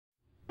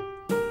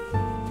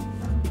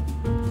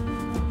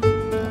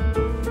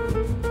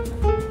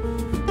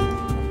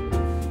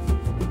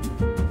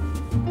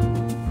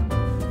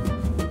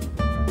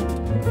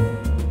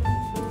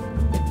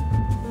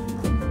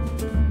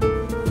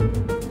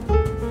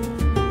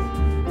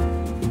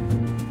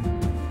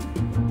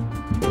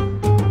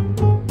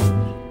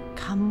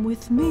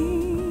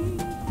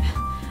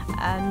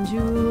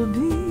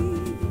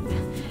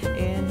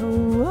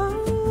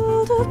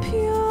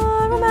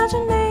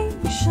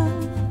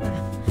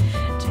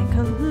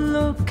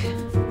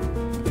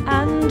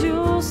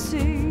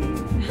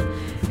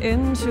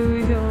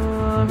into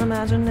your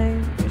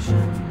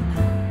imagination.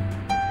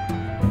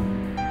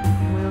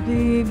 We'll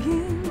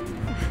begin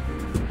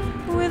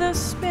with a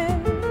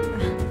spin,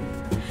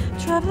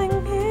 traveling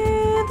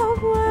in the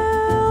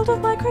world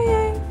of my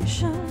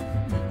creation.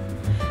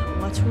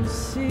 What we'll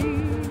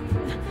see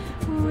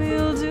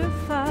will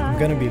defy I'm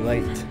gonna be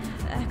late.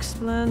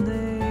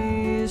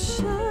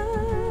 Explanation.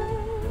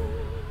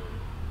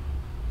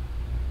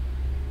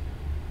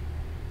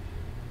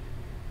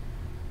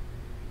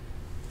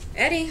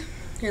 Eddie,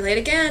 you're late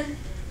again.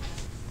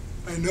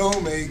 I know,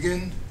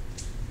 Megan.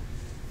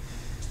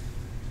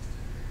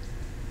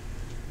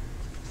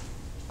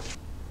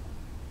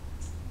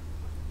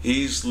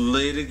 He's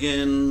late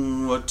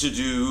again, what to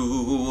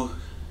do?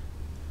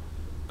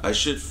 I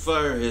should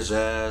fire his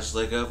ass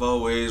like I've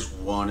always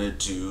wanted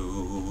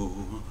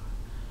to.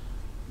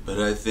 But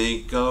I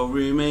think I'll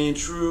remain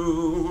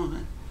true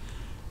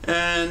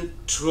and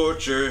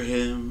torture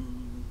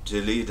him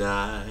till he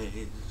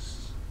dies.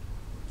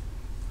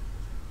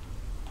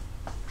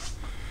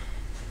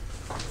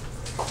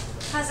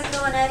 How's it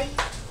going, Eddie?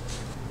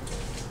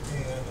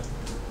 Yeah.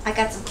 I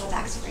got some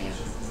callbacks for you.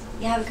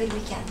 You have a good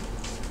weekend.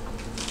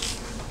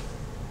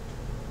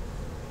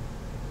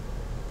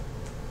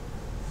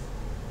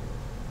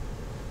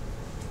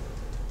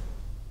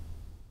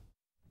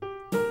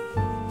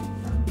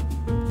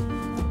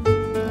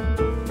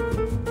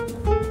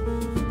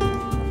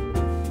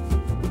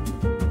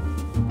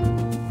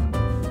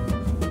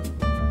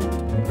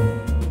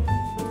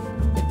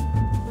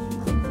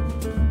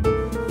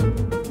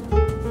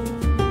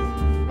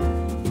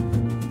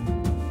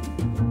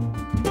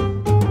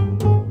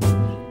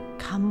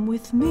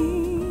 With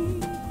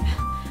me,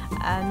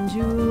 and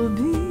you'll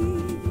be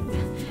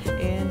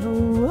in a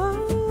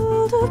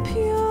world of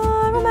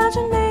pure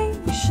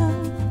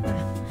imagination.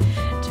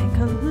 Take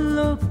a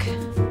look,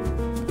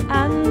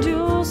 and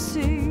you'll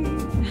see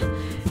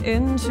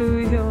into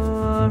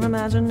your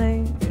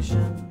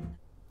imagination.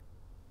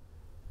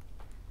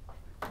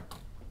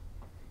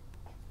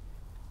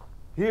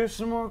 Here's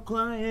some more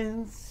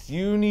clients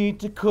you need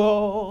to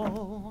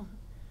call,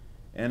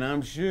 and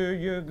I'm sure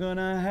you're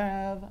gonna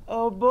have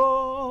a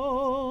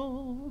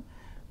ball,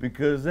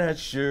 because that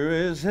sure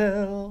as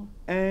hell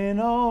ain't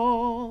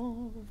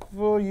all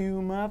for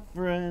you, my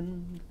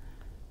friend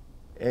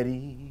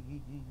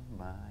Eddie,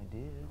 my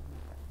dear.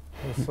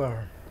 Yes,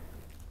 sir.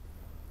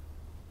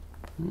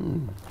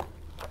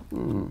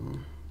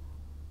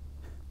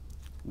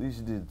 At least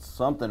you did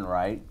something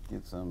right.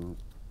 Get some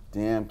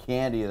damn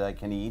candy that I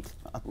can eat.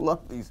 I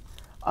love these.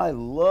 I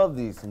love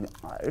these things.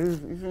 These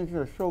things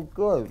are so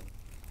good.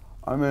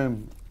 I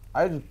mean,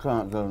 I just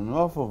can't get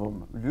enough of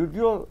them.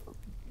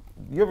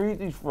 You ever eat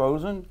these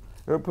frozen?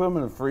 You ever put them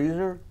in the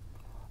freezer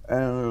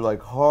and they're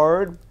like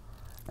hard,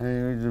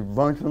 and you just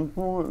bunch them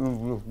for it,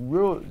 and it's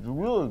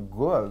really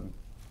good.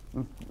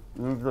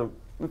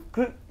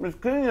 Miss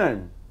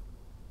Keenan,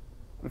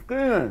 Miss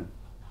Keenan,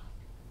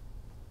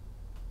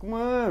 come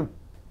on.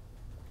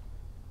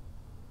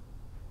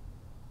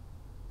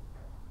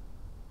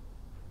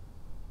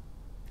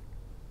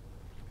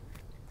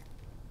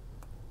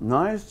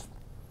 Nice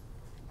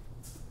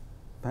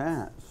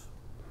pants.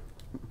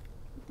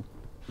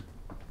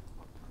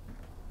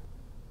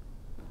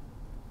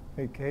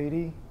 Hey,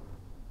 Katie.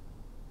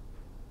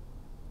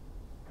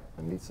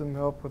 I need some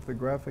help with the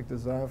graphic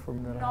design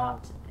from that.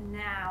 Not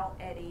now,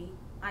 Eddie.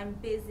 I'm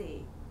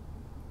busy.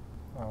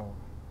 Oh.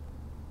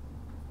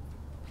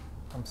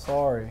 I'm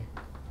sorry.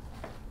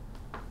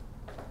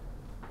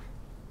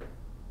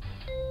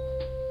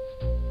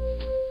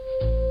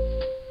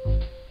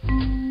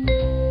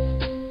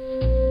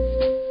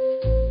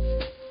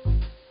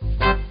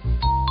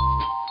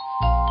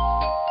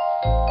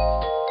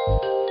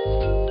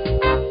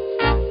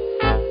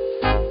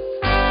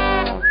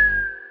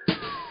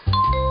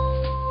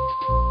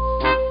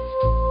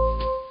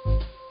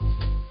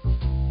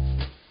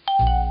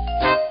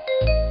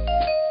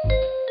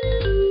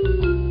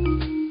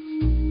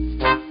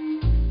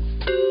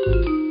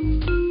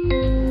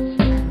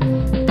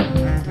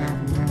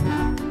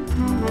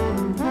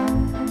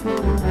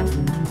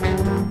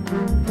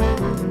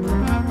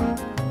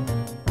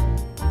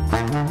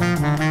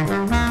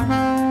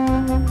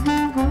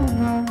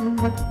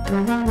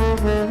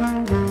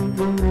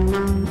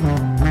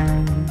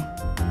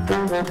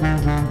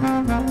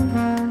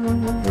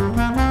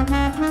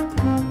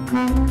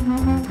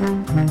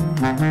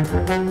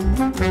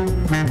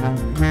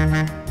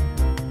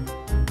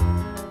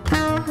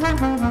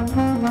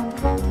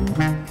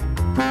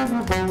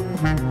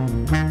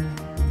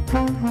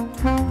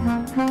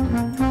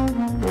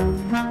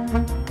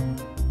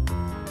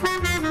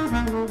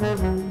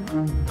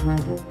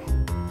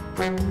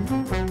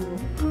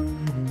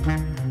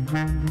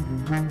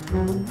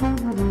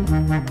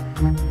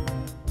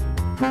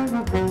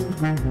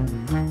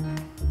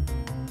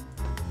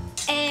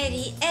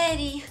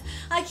 Eddie,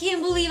 I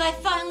can't believe I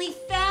finally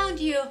found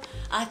you.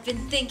 I've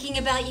been thinking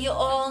about you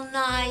all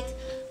night.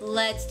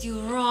 Let's do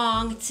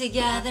wrong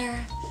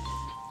together.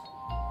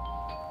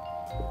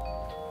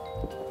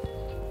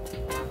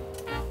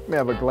 me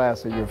have a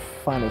glass of your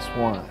finest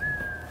wine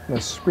and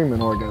a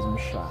screaming orgasm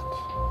shot.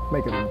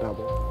 Make it a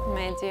double.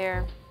 My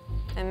dear,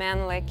 a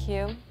man like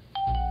you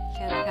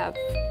can have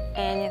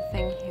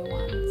anything he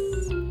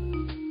wants,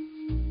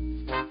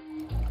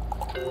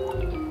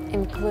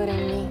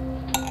 including me.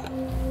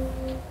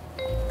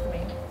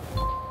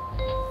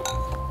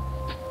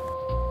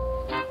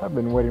 I've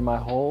been waiting my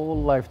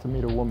whole life to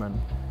meet a woman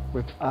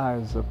with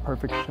eyes a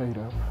perfect shade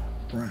of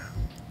brown.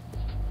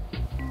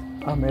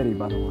 I'm Eddie,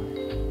 by the way.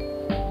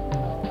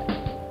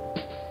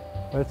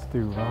 Let's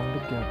do wrong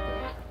together.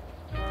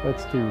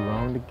 Let's do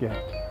wrong together.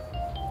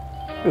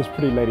 This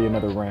pretty lady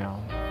another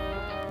round.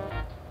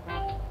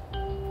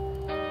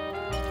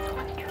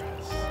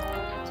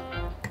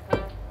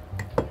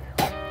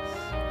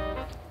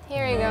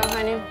 Here you go,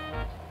 honey.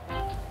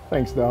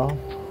 Thanks, doll.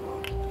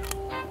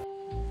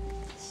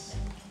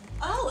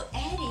 Oh,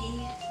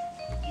 Eddie,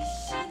 you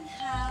should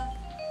have.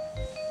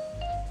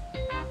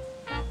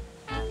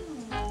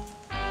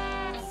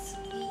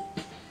 Sweet.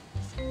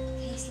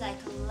 Tastes like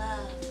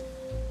love.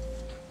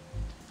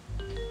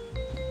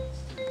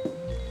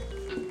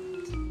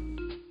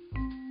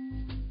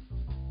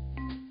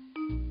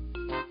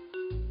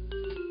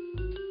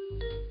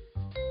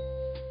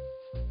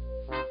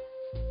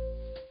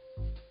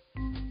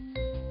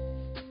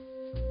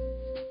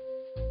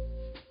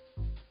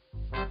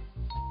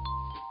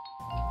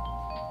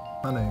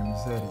 My name's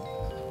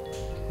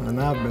Eddie,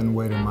 and I've been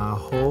waiting my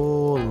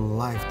whole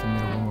life to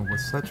meet a woman with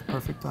such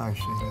perfect eye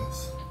shade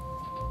as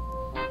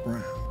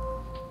brown.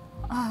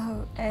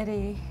 Oh,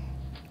 Eddie.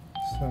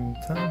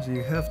 Sometimes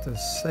you have to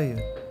say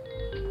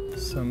it.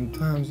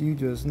 Sometimes you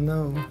just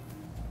know.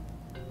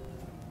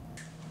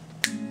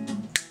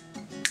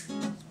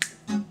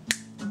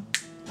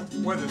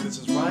 Whether this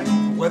is right,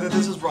 whether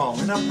this is wrong,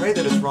 and I pray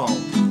that it's wrong.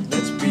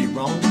 Let's be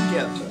wrong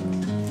together.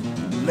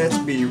 Let's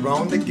be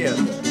wrong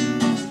together.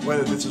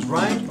 Whether this is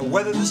right or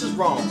whether this is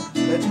wrong,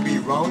 let's be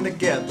wrong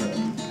together.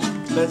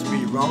 Let's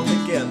be wrong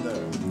together.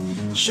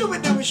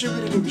 Shooby-dooby,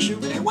 shooby-dooby,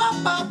 shooby-dooby,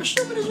 wop-bop,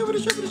 shooby-dooby, shooby-dooby,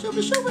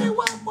 shooby-dooby, shooby-dooby,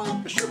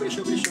 wop-bop, shooby-dooby,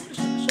 shooby-dooby,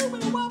 shooby-dooby,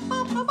 shooby-dooby,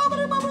 wop-bop,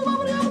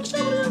 bobbity-bobbity-bobbity-bobbity,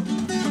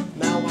 shooby-dooby.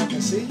 Now I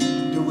can see,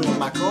 do it in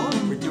my car,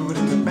 we do it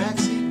in the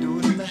backseat, do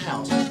it in the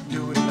house.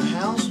 Do it in the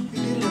house, we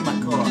did it in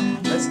my car.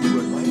 Let's do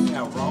it right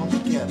now, wrong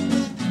together.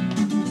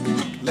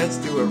 Let's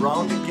do it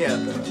wrong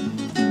together.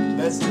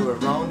 Let's do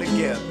it wrong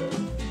together.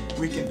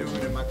 We can do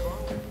it in my car.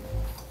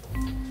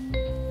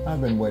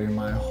 I've been waiting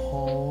my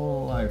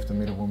whole life to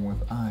meet a woman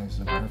with eyes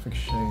a perfect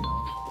shade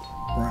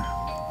of brown.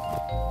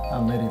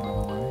 I'm Eddie, by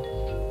the way.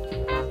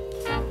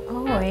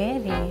 Oh,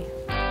 Eddie.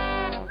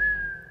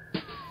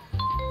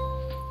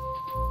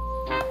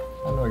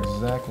 I know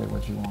exactly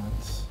what you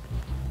want,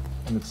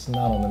 and it's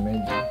not on the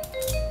menu.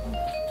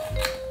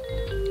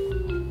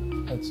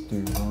 Let's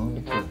do wrong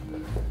together.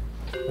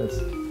 Let's.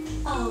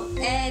 Oh,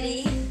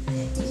 Eddie,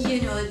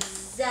 you know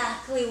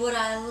exactly what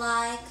I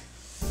like.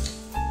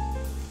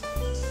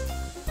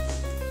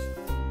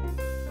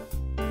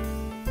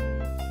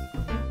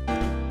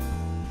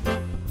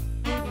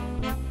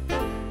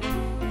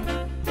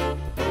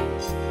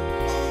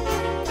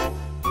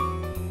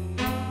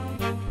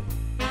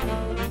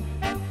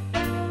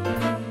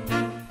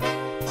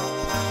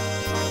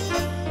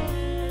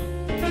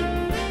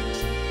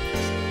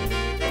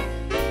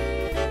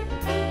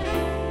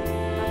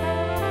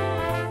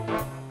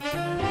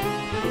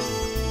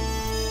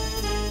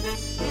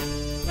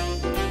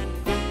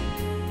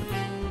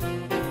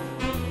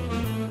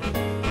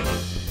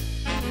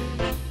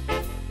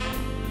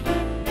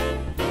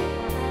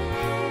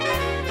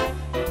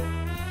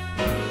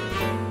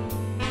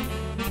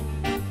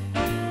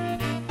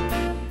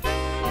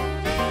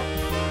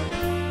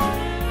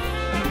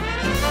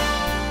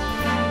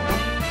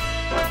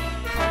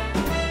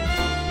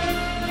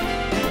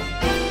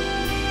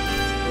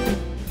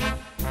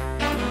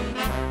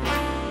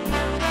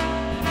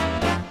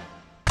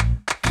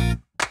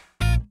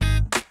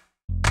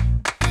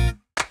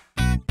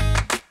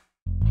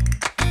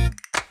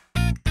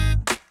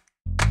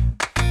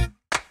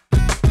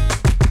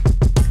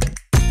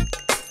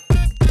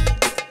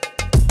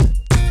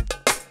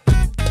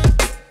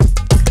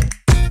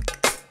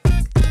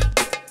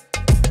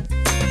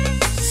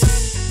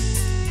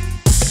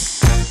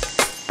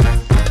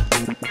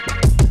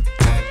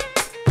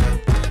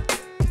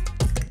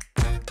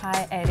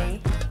 Hi,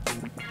 Eddie.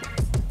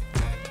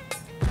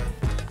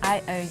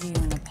 I owe you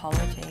an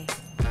apology.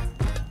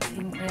 I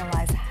didn't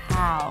realize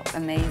how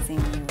amazing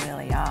you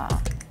really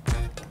are.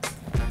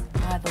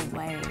 By the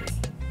way,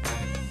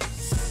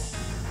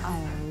 I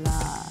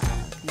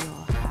love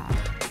your hat.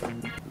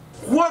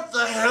 What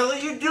the hell are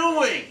you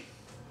doing?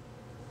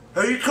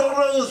 Have you called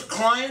all those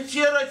clients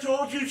yet I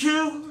told you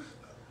to?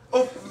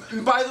 Oh,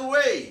 and by the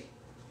way,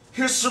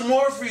 here's some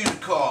more for you to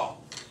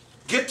call.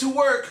 Get to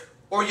work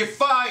or you're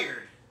fired.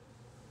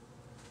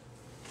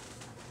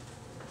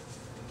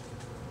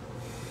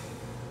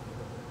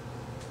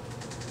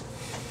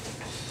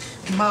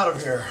 I'm out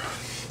of here.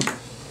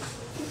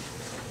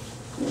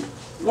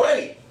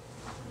 Wait!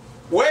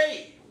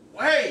 Wait!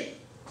 Wait!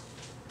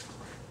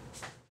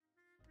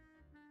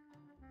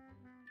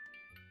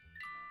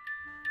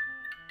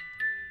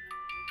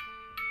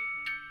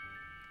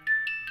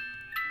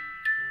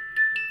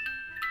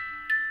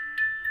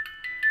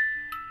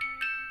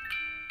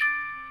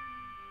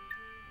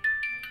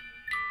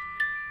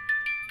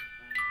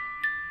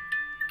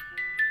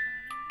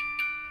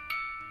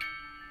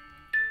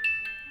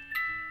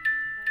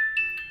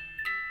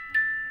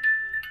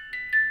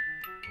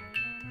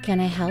 Can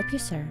I help you,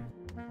 sir?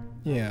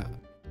 Yeah.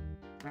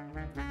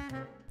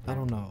 I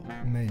don't know,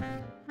 maybe.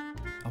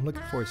 I'm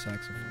looking for a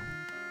saxophone.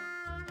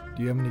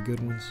 Do you have any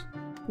good ones?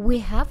 We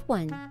have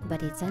one,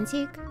 but it's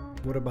antique.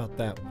 What about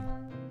that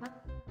one?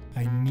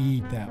 I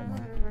need that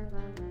one.